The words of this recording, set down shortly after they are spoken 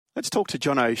Let's talk to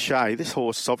John O'Shea. This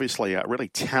horse is obviously a really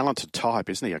talented type,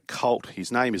 isn't he? A colt. His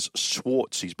name is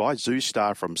Schwarz. He's by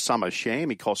Zoostar from Summer Sham.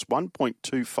 He cost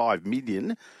 $1.25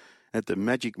 million at the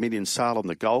Magic Million sale on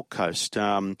the Gold Coast.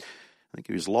 I think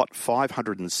he was lot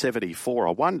 574.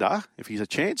 I wonder if he's a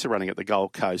chance of running at the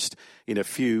Gold Coast in a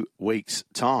few weeks'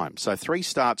 time. So 3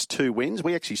 starts, 2 wins.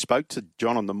 We actually spoke to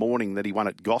John on the morning that he won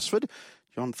at Gosford.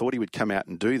 John thought he would come out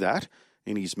and do that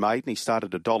in his maiden. He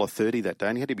started $1.30 that day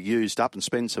and he had to be used up and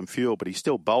spend some fuel, but he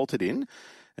still bolted in.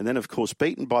 And then, of course,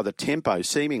 beaten by the tempo,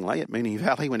 seemingly, at Moonee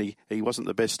Valley when he wasn't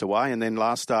the best away. And then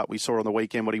last start we saw on the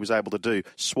weekend what he was able to do,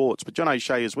 Schwarz. But John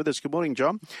O'Shea is with us. Good morning,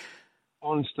 John.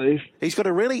 On, Steve. He's got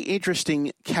a really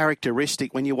interesting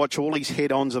characteristic when you watch all his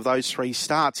head-ons of those 3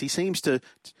 starts. He seems to,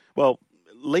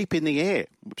 leap in the air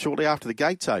shortly after the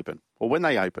gates open, or when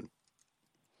they open.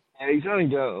 Yeah, he's only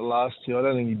done it the last 2. I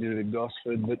don't think he did it at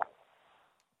Gosford, but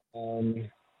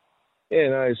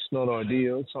it's not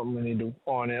ideal. It's something we need to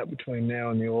find out between now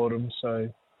and the autumn. So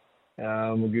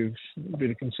we'll give a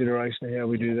bit of consideration to how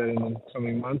we do that in the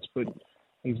coming months. But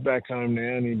he's back home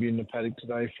now and he'll be in the paddock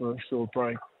today for a short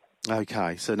break.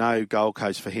 Okay, so no Gold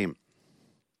Coast for him?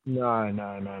 No.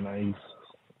 He's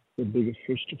the biggest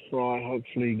fish to fry,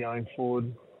 hopefully, going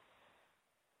forward.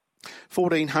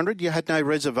 1,400, you had no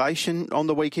reservation on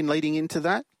the weekend leading into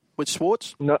that with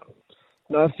Schwarz? No,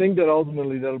 I think that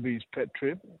ultimately that'll be his pet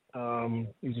trip.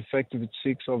 He's effective at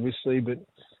 6, obviously, but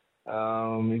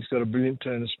he's got a brilliant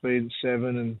turn of speed at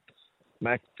 7, and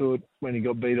Mac thought when he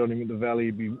got beat on him at the Valley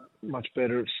he'd be much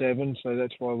better at 7, so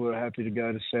that's why we're happy to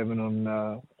go to 7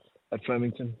 on at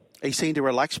Flemington. He seemed to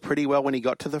relax pretty well when he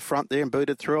got to the front there and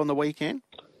booted through on the weekend?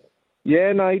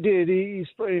 Yeah, no, he did. He's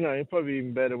probably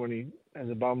even better when he has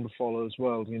a bum to follow as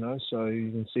well, so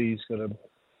you can see he's got to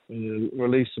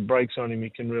release the brakes on him, he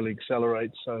can really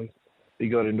accelerate. So if he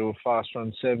got into a fast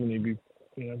run 7, he'd be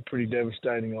pretty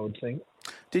devastating, I would think.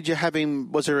 Did you have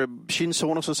him, was there a shin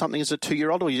soreness or something as a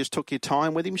 2-year-old, or you just took your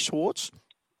time with him, Schwarz?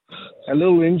 A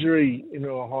little injury into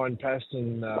a hind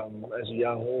pastern as a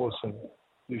young horse, and to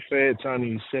be fair, it's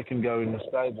only his 2nd go in the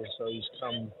stable, so he's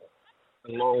come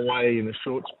a long way in a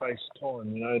short space of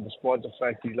time, despite the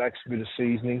fact he lacks a bit of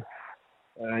seasoning.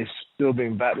 He's still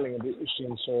been battling a bit with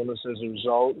shin soreness as a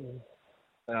result.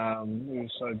 And we were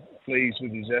so pleased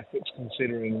with his efforts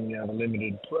considering the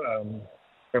limited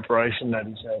preparation that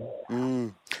he's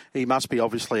had. He must be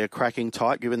obviously a cracking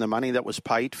type given the money that was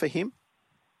paid for him.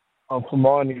 For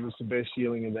mine, he was the best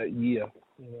yearling of that year.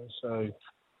 So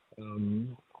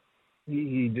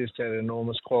he just had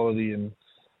enormous quality, and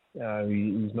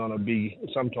he's not a big.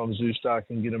 Sometimes Zoostar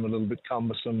can get him a little bit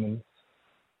cumbersome, and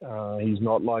he's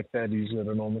not like that. He's got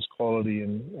enormous quality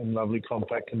and lovely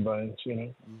compact conveyance,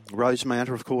 Rosemount,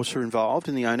 of course, are involved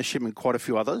in the ownership and quite a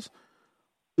few others.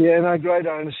 Yeah, no, great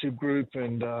ownership group,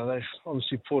 and they've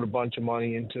obviously poured a bunch of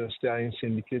money into a stallion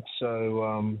syndicate,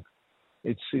 so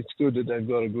it's good that they've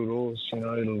got a good horse.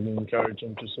 It'll encourage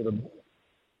them to sort of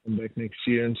come back next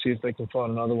year and see if they can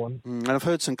find another one. And I've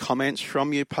heard some comments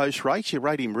from you post-race. You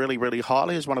rate him really, really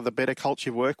highly as one of the better colts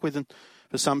you've worked with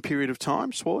for some period of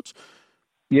time, Schwarz.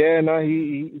 Yeah, no,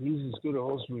 he's as good a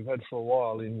horse as we've had for a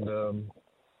while, and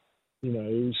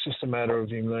it was just a matter of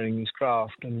him learning his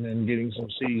craft and then getting some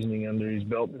seasoning under his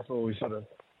belt before we sort of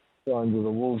go under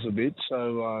the wolves a bit.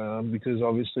 So, because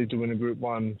obviously to win a Group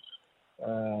 1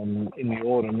 in the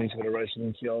autumn, he's got to race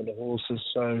against the older horses.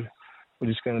 So we're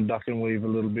just going to duck and weave a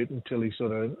little bit until he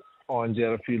sort of irons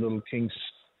out a few little kinks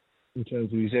in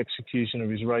terms of his execution of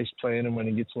his race plan, and when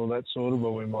he gets all that sorted,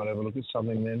 well, we might have a look at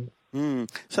something then.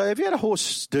 So have you had a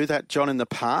horse do that, John, in the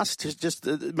past? Just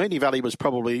Moonee Valley was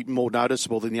probably more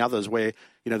noticeable than the others where,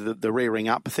 the rearing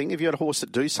up thing. Have you had a horse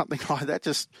that do something like that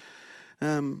just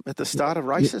at the start of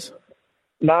races?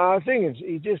 No, I think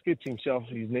he just gets himself,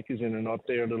 his knickers in a knot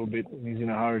there a little bit, and he's in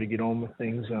a hurry to get on with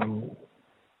things. I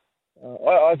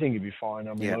think he'd be fine.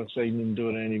 I mean, I've seen him do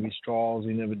it in any of his trials.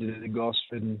 He never did it at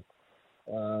Gosford.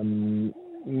 And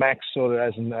Max sort of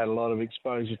hasn't had a lot of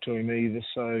exposure to him either,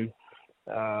 so...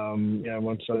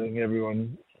 once I think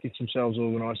everyone gets themselves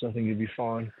organised, I think he'll be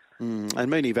fine. And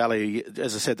Moonee Valley,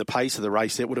 as I said, the pace of the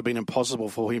race, it would have been impossible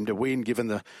for him to win given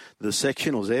the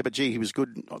sectionals there. But, gee, he was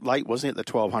good late, wasn't it,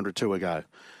 the 1,200 2 ago?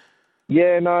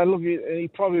 Yeah, no, look, he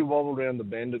probably wobbled around the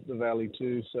bend at the Valley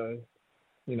too. So,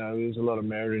 there's a lot of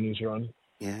merit in his run.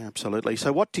 Yeah, absolutely.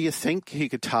 So what do you think he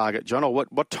could target, John, or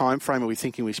what time frame are we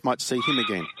thinking we might see him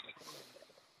again?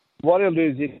 What he'll do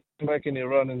is he'll come back and he'll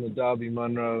run in the Derby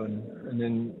Munro and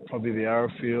then probably the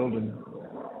Arrowfield. And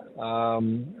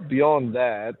beyond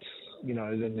that,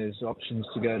 then there's options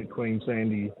to go to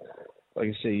Queensland. Like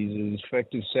I say, he's an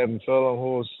effective 7 furlong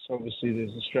horse. Obviously,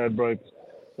 there's the Stradbroke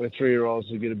where 3-year-olds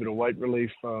will get a bit of weight relief.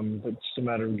 It's just a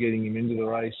matter of getting him into the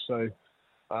race. So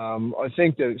I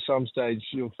think that at some stage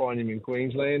you'll find him in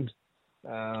Queensland,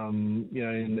 in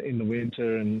the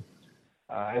winter, and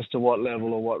as to what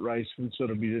level or what race would sort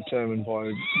of be determined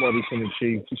by what he can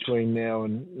achieve between now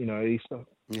and, Easter.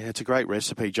 Yeah, it's a great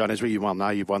recipe, John. As we well know,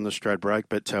 you've won the Stradbroke,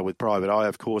 but with Private Eye,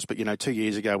 of course. But, 2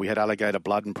 years ago, we had Alligator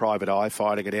Blood and Private Eye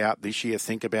fighting it out. This year,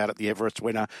 think about it, the Everest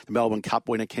winner, the Melbourne Cup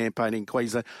winner campaign in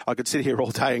Queensland. I could sit here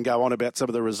all day and go on about some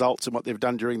of the results and what they've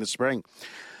done during the spring.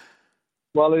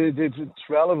 Well, it's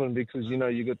relevant because,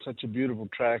 you've got such a beautiful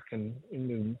track and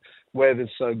the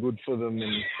weather's so good for them,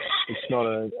 and it's not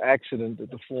an accident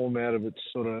that the form out of it's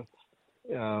sort of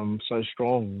so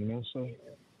strong, so...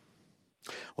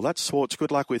 Well, that's Schwarz.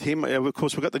 Good luck with him. Of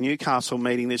course, we've got the Newcastle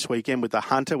meeting this weekend with the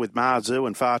Hunter, with Marzu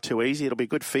and Far Too Easy. It'll be a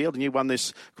good field. And you won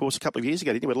this course a couple of years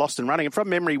ago, didn't you, with Lost and Running? And from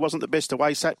memory, he wasn't the best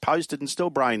away, sat posted and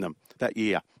still brained them that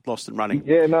year, Lost and Running.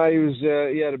 Yeah, no,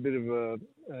 he had a bit of a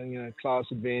class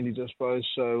advantage, I suppose.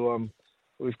 So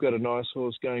we've got a nice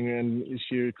horse going around this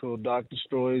year called Dark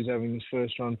Destroyer. He's having his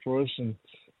first run for us, and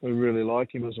we really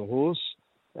like him as a horse.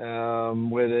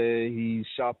 Whether he's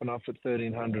sharp enough at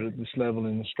 1,300 at this level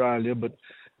in Australia, but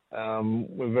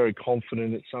we're very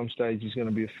confident at some stage he's going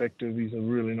to be effective. He's a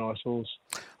really nice horse.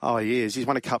 Oh, he is. He's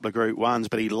won a couple of Group 1s,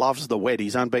 but he loves the wet.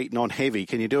 He's unbeaten on heavy.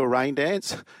 Can you do a rain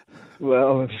dance?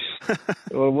 Well, I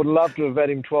would love to have had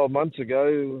him 12 months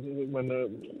ago when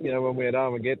we had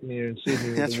Armageddon here in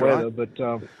Sydney with That's the weather. right.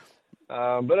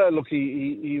 But look,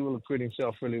 he will acquit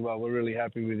himself really well. We're really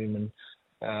happy with him, and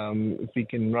if he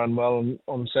can run well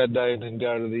on Saturday and then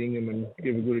go to the Ingham and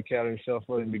give a good account of himself,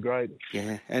 well, it'd be great.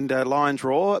 Yeah, and Lions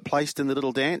Raw placed in the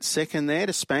little dance, second there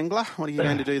to Spangler. What are you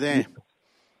going to do there?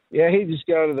 Yeah, he'd just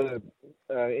go to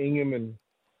the Ingham and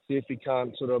see if he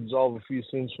can't sort of absolve a few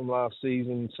sins from last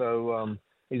season. So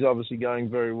he's obviously going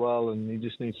very well, and he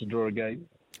just needs to draw a gate.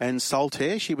 And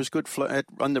Saltaire, she was good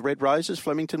on the Red Roses,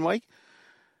 Flemington Week?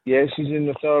 Yeah, she's in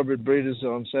the Thoroughbred Breeders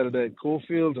on Saturday at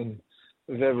Caulfield, and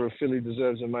if ever a filly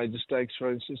deserves a major stakes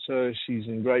race, it's her. She's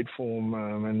in great form,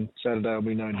 and Saturday will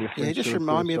be no different. Yeah, just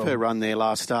remind me of her run there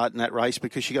last start in that race,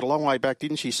 because she got a long way back,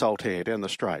 didn't she, Saltaire, down the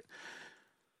straight?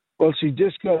 Well, she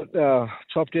just got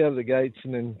chopped out of the gates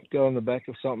and then got on the back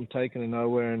of something taken to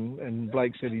nowhere, and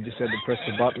Blake said he just had to press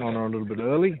the button on her a little bit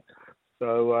early.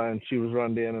 So, and she was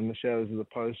run down in the shadows of the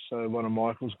post, so one of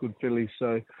Michael's good fillies.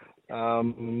 So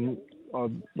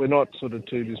we're not sort of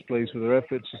too displeased with her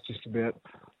efforts. It's just about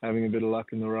having a bit of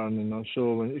luck in the run, and I'm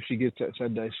sure if she gets that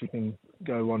Saturday, she can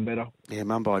go one better. Yeah,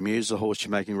 Mumbai Muse, the horse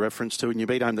you're making reference to, and you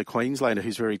beat home the Queenslander,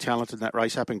 who's very talented in that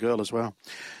race, Happen Girl as well.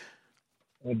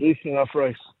 A decent enough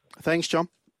race. Thanks, John.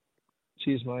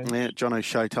 Cheers, mate. Yeah, John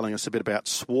O'Shea telling us a bit about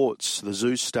Schwarz, the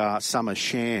Zoo Star Summer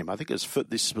Sham. I think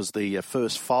this was the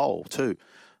first foal, too,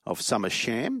 of Summer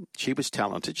Sham. She was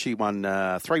talented. She won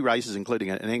 3 races,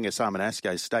 including an Angus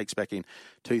Armanaske Stakes back in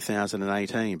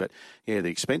 2018. But, yeah, the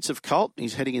expensive colt,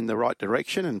 he's heading in the right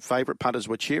direction, and favourite punters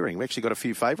were cheering. We actually got a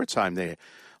few favourites home there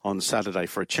on Saturday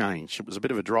for a change. It was a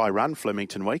bit of a dry run,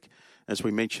 Flemington Week, as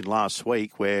we mentioned last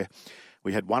week, where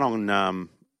we had one on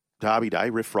Derby Day,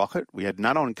 Riff Rocket. We had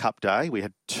none on Cup Day. We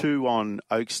had 2 on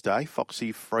Oaks Day,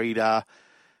 Foxy Frida.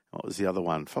 What was the other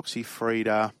one? Foxy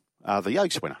Frida, the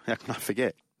Oaks winner. How can I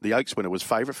forget? The Oaks winner was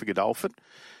favourite for Godolphin,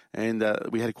 and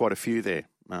we had quite a few there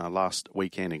last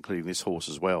weekend, including this horse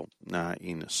as well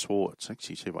in Schwarz.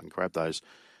 Actually, see if I can grab those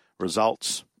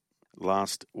results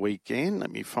last weekend.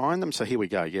 Let me find them. So here we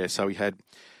go. Yeah, so we had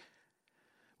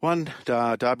 1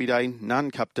 Derby Day, none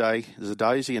Cup Day,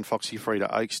 Zadozi and Foxy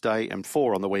Frida Oaks Day, and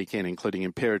 4 on the weekend, including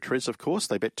Imperatriz, of course.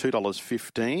 They bet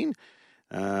 $2.15.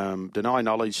 Deny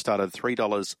Knowledge started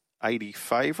 $3.80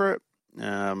 favourite.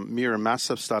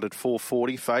 Muramasa started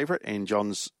 $4.40 favourite, and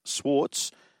John's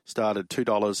Schwarz started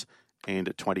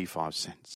 $2.25.